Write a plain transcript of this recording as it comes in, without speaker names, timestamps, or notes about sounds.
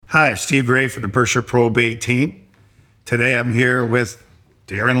Hi, Steve Ray for the Berkshire Probate team. Today I'm here with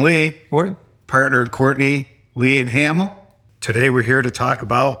Darren Lee, Morning. partner Courtney Lee and Hamill. Today we're here to talk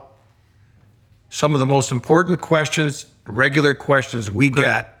about some of the most important questions, regular questions we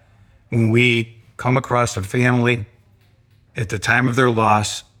get when we come across a family at the time of their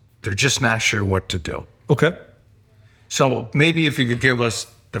loss. They're just not sure what to do. Okay. So maybe if you could give us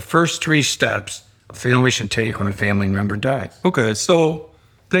the first 3 steps a family should take when a family member dies. Okay. So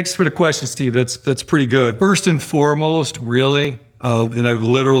thanks for the question, Steve. That's pretty good. First and foremost, really, and I've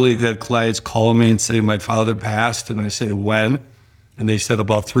literally had clients call me and say, my father passed. And I say, when? And they said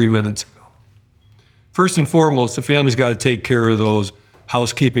about 3 minutes ago. First and foremost, the family's got to take care of those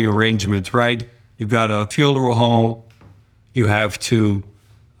housekeeping arrangements, right? You've got a funeral home. You have to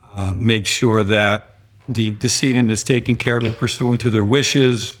make sure that the decedent is taken care of pursuant to their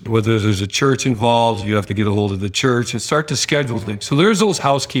wishes. Whether there's a church involved, you have to get a hold of the church and start to schedule things. So there's those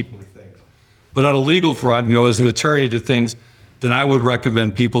housekeeping things. But on a legal front, as an attorney, the things that I would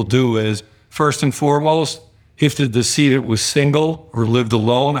recommend people do is, first and foremost, if the decedent was single or lived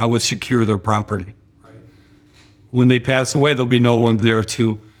alone, I would secure their property. When they pass away, there'll be no one there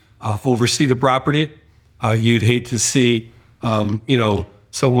to oversee the property. You'd hate to see,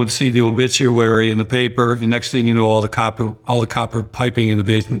 someone see the obituary in the paper. The next thing you know, all the copper piping in the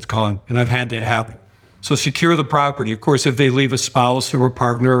basement's gone. And I've had that happen. So secure the property. Of course, if they leave a spouse or a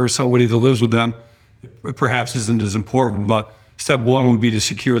partner or somebody that lives with them, it perhaps isn't as important. But step 1 would be to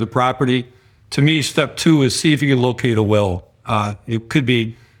secure the property. To me, step 2 is see if you can locate a will. It could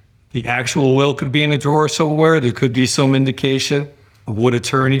be the actual will could be in a drawer somewhere. There could be some indication of what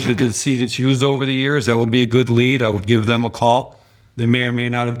attorney the decedent's used over the years. That would be a good lead. I would give them a call. They may or may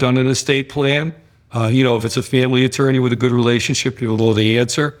not have done an estate plan. If it's a family attorney with a good relationship, you'll know the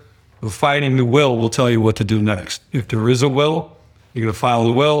answer. But finding the will will tell you what to do next. If there is a will, you're going to file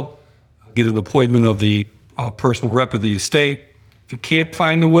the will, get an appointment of the personal rep of the estate. If you can't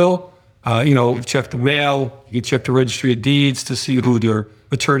find the will, check the mail. You can check the registry of deeds to see who their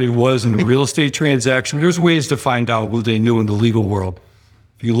attorney was in the real estate transaction. There's ways to find out who they knew in the legal world.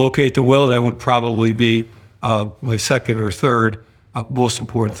 If you locate the will, that would probably be my second or third most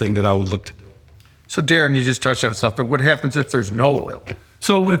important thing that I would look to do. So Darren, you just touched on something. What happens if there's no will?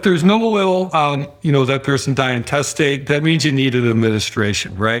 So if there's no will, that person died intestate, that means you need an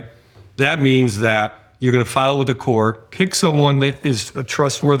administration, right? That means that you're going to file with the court, pick someone that is a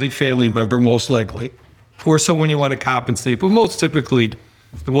trustworthy family member, most likely, or someone you want to compensate. But most typically,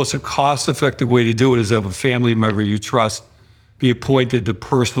 the most cost-effective way to do it is have a family member you trust be appointed the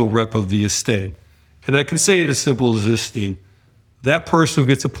personal rep of the estate. And I can say it as simple as this, Steve. That person who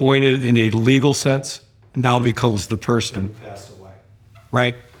gets appointed in a legal sense now becomes the person who passed away,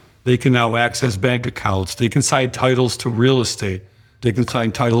 right? They can now access bank accounts. They can sign titles to real estate. They can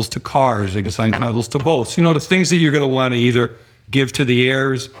sign titles to cars. They can sign titles to boats. The things that you're going to want to either give to the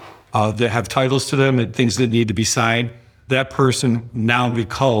heirs that have titles to them and things that need to be signed, that person now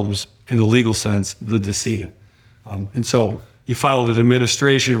becomes, in the legal sense, the decedent. And so you file an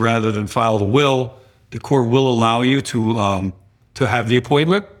administration rather than file the will. The court will allow you to have the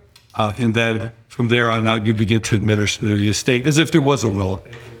appointment, and then from there on out, you begin to administer the estate as if there was a will,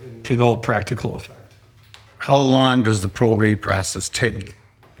 in all practical effect. How long does the probate process take?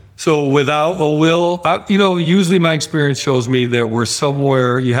 So without a will, usually my experience shows me that we're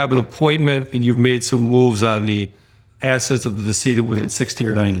somewhere, you have an appointment and you've made some moves on the assets of the decedent within 60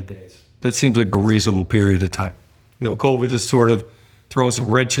 or 90 days. That seems like a reasonable period of time. COVID has sort of thrown some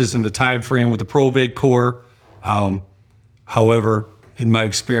wrenches in the time frame with the probate court. However, in my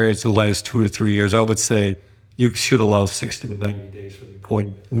experience, the last 2 to 3 years, I would say you should allow 60 to 90 days for the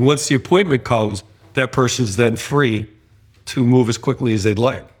appointment. And once the appointment comes, that person's then free to move as quickly as they'd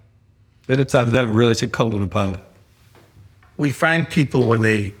like. Then it's not that really incumbent upon them. We find people when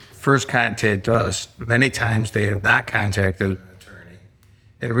they first contact us, many times they have not contacted an attorney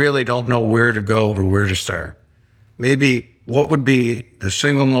and really don't know where to go or where to start. Maybe what would be the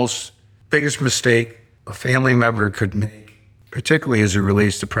single most biggest mistake a family member could make, particularly as it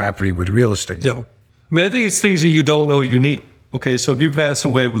relates to property with real estate? Yeah. I think it's things that you don't know you need. Okay, so if you pass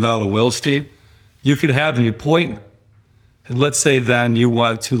away without a will, Steve, you could have the appointment. And let's say then you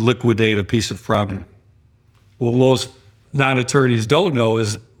want to liquidate a piece of property. What most non-attorneys don't know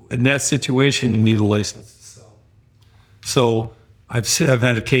is in that situation, you need a license to sell. So I've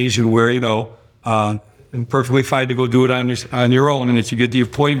had occasion where, and perfectly fine to go do it on your own. And if you get the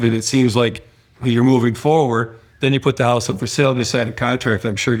appointment, it seems like you're moving forward. Then you put the house up for sale, they sign a contract.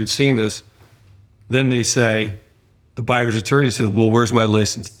 I'm sure you've seen this. Then they say, the buyer's attorney says, well, where's my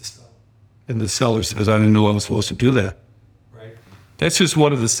license to sell? And the seller says, I didn't know I was supposed to do that. Right? That's just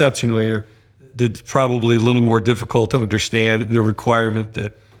one of the steps in there that's probably a little more difficult to understand, the requirement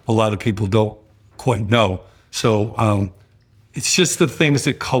that a lot of people don't quite know. So it's just the things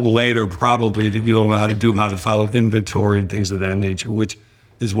that come later probably that you don't know how to do, how to follow inventory and things of that nature, which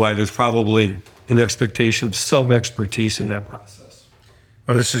is why there's probably an expectation of some expertise in that process.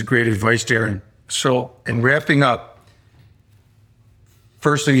 Well, this is great advice, Darren. So in wrapping up,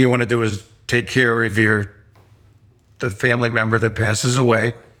 first thing you want to do is take care of the family member that passes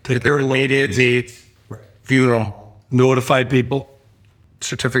away, their related, the funeral, Notify people.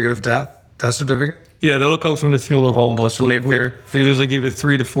 certificate of death certificate. Yeah, that'll come from the funeral home. They usually give you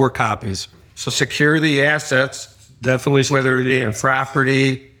 3 to 4 copies. So secure the assets, Definitely. whether it be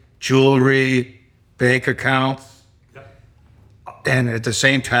property, jewelry, bank accounts, and at the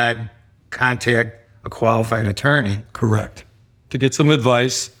same time, contact a qualified attorney. Correct. To get some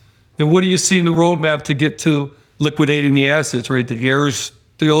advice. And what do you see in the roadmap to get to liquidating the assets, right?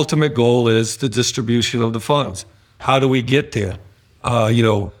 The ultimate goal is the distribution of the funds. How do we get there?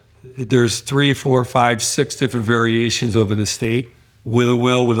 There's 3, 4, 5, 6 different variations of an estate. With a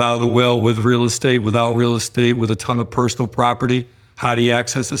will, without a will, with real estate, without real estate, with a ton of personal property. How do you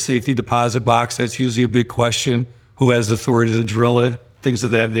access a safety deposit box? That's usually a big question. Who has authority to drill it? Things of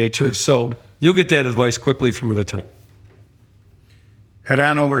that nature. So you'll get that advice quickly from an attorney. Head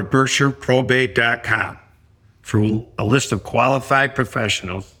on over to BerkshireProbate.com for a list of qualified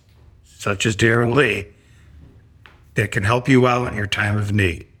professionals, such as Darren Lee, that can help you out in your time of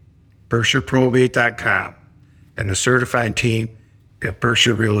need. BerkshireProbate.com and the certified team at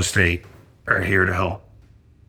Berkshire Real Estate are here to help.